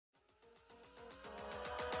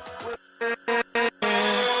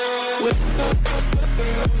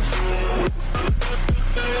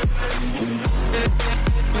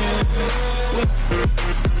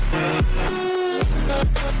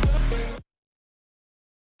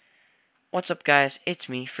What's up guys, it's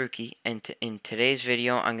me, Fruki, and in today's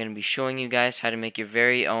video I'm going to be showing you guys how to make your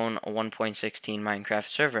very own 1.16 Minecraft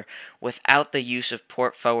server without the use of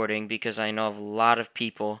port forwarding, because I know a lot of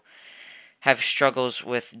people have struggles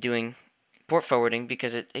with doing port forwarding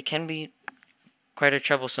because it can be quite a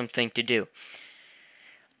troublesome thing to do.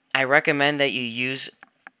 I recommend that you use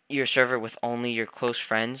your server with only your close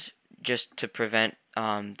friends just to prevent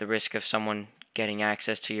the risk of someone getting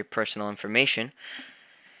access to your personal information.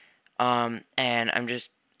 And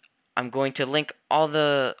I'm going to link all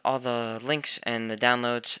the links and the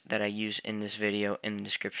downloads that I use in this video in the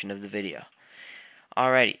description of the video.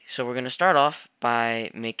 Alrighty, so we're going to start off by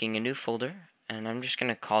making a new folder, and I'm just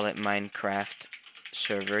going to call it Minecraft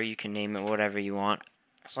server. You can name it whatever you want,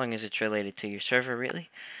 as long as it's related to your server, really.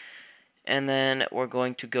 And then we're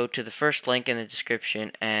going to go to the first link in the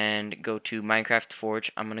description and go to Minecraft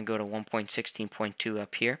Forge. I'm going to go to 1.16.2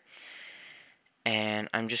 up here, and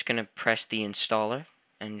I'm just going to press the installer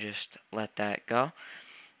and just let that go.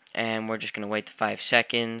 And we're just going to wait the 5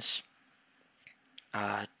 seconds.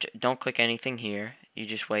 Don't click anything here. You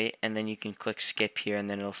just wait, and then you can click skip here, and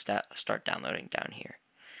then it'll start downloading down here.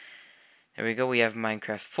 There we go. We have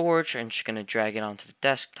Minecraft Forge. I'm just going to drag it onto the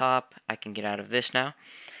desktop. I can get out of this now.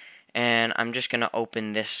 And I'm just going to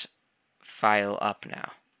open this file up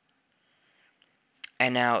now.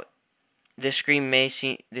 And now this screen may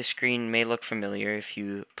look familiar if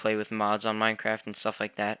you play with mods on Minecraft and stuff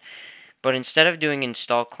like that. But instead of doing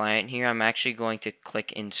install client here, I'm actually going to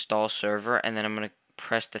click install server, and then I'm going to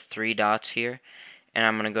press the 3 dots here, and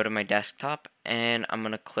I'm going to go to my desktop, and I'm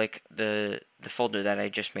going to click the folder that I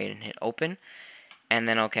just made and hit open, and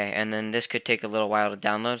then okay. And then this could take a little while to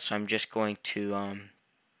download, so I'm just going to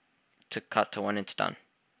cut to when it's done.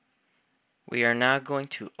 We are now going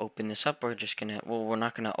to open this up. We're just gonna, well, we're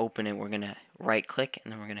not gonna open it. We're gonna right click,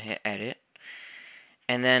 and then we're gonna hit edit,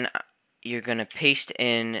 and then you're gonna paste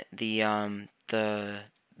in the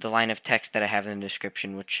line of text that I have in the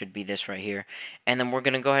description, which should be this right here. And then we're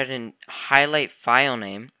gonna go ahead and highlight file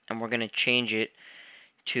name, and we're gonna change it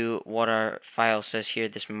to what our file says here,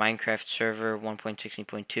 this Minecraft server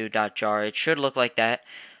 1.16.2.jar. It should look like that.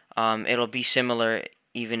 It'll be similar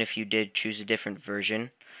even if you did choose a different version.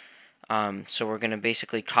 So we're going to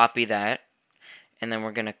basically copy that, and then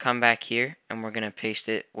we're going to come back here, and we're going to paste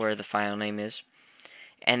it where the file name is.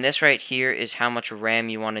 And this right here is how much RAM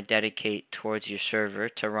you want to dedicate towards your server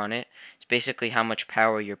to run it. It's basically how much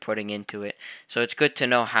power you're putting into it. So it's good to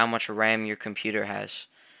know how much RAM your computer has.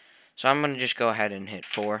 So I'm going to just go ahead and hit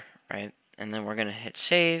 4, right? And then we're going to hit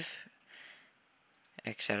save,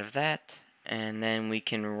 X out of that, and then we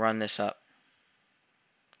can run this up.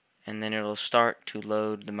 And then it'll start to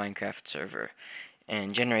load the Minecraft server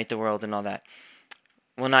and generate the world and all that.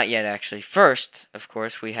 Well, not yet, actually. First, of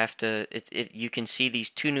course, we have to, you can see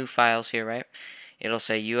these 2 new files here, right? It'll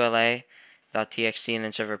say ula.txt and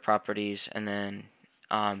then server properties, and then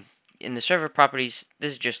in the server properties,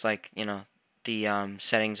 this is just like, you know, the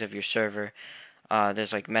settings of your server.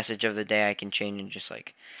 There's like message of the day I can change, and just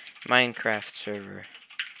like Minecraft server.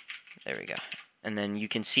 There we go. And then you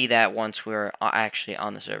can see that once we're actually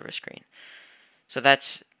on the server screen. So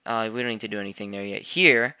that's, we don't need to do anything there yet.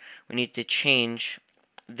 Here, we need to change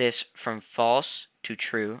this from false to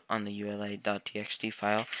true on the ula.txt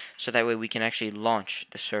file, so that way we can actually launch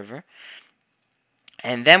the server.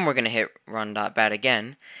 And then we're going to hit run.bat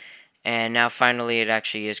again, and now finally it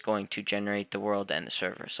actually is going to generate the world and the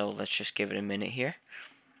server. So let's just give it a minute here.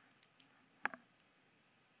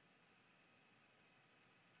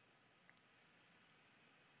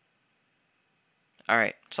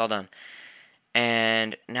 Alright, it's all done.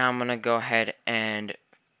 And now I'm going to go ahead and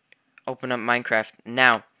open up Minecraft.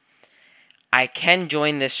 Now, I can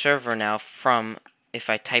join this server now from, if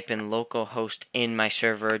I type in localhost in my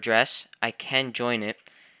server address, I can join it,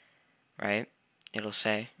 right? It'll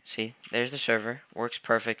say, see, there's the server, works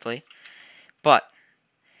perfectly. But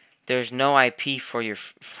there's no IP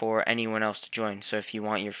for anyone else to join, so if you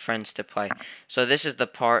want your friends to play. So this is the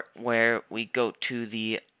part where we go to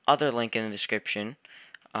the other link in the description.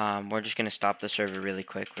 We're just going to stop the server really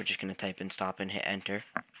quick. We're just going to type in stop and hit enter.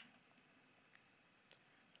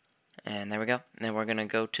 And there we go. And then we're going to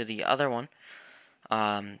go to the other one,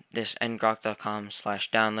 this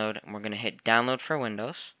ngrok.com/download, and we're going to hit download for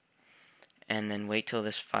Windows, and then wait till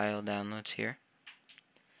this file downloads here.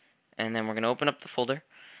 And then we're going to open up the folder,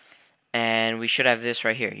 and we should have this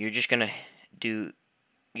right here. You're just going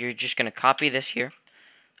to copy this here.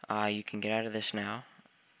 You can get out of this now.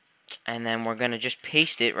 And then we're going to just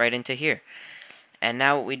paste it right into here. And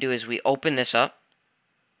now what we do is we open this up,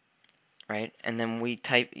 right? And then we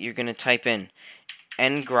type, you're going to type in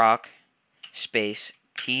ngrok space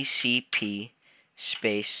TCP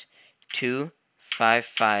space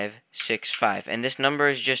 25565, and this number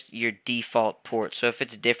is just your default port, so if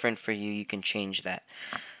it's different for you, you can change that,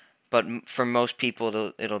 but for most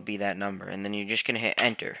people it'll be that number, and then you're just gonna hit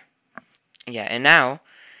enter. Yeah, and now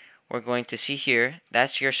we're going to see here,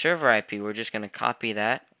 that's your server IP. We're just gonna copy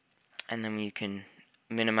that, and then you can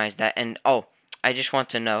minimize that. And oh, I just want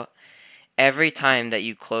to note, every time that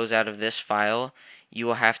you close out of this file, you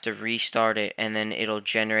will have to restart it, and then it'll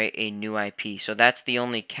generate a new IP. So that's the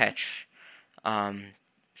only catch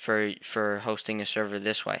for hosting a server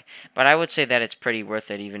this way. But I would say that it's pretty worth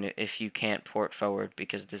it, even if you can't port forward,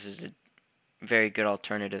 because this is a very good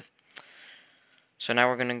alternative. So now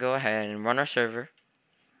we're going to go ahead and run our server.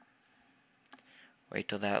 Wait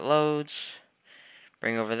till that loads.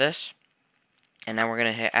 Bring over this. And now we're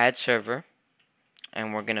going to hit add server.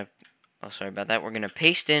 And we're going to, oh sorry about that, we're going to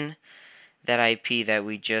paste in that IP that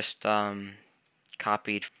we just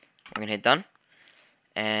copied. We're going to hit done,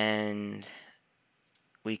 and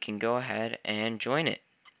we can go ahead and join it.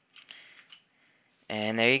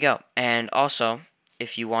 And there you go. And also,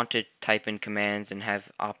 if you want to type in commands and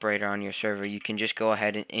have operator on your server, you can just go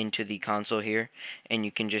ahead and into the console here, and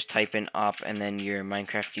you can just type in op and then your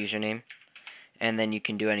Minecraft username, and then you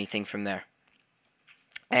can do anything from there.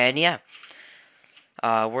 And yeah,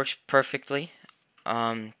 works perfectly.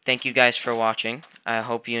 Thank you guys for watching. I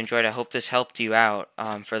hope you enjoyed. I hope this helped you out,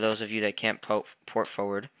 for those of you that can't port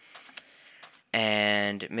forward.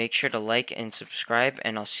 And make sure to like and subscribe,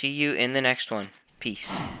 and I'll see you in the next one. Peace.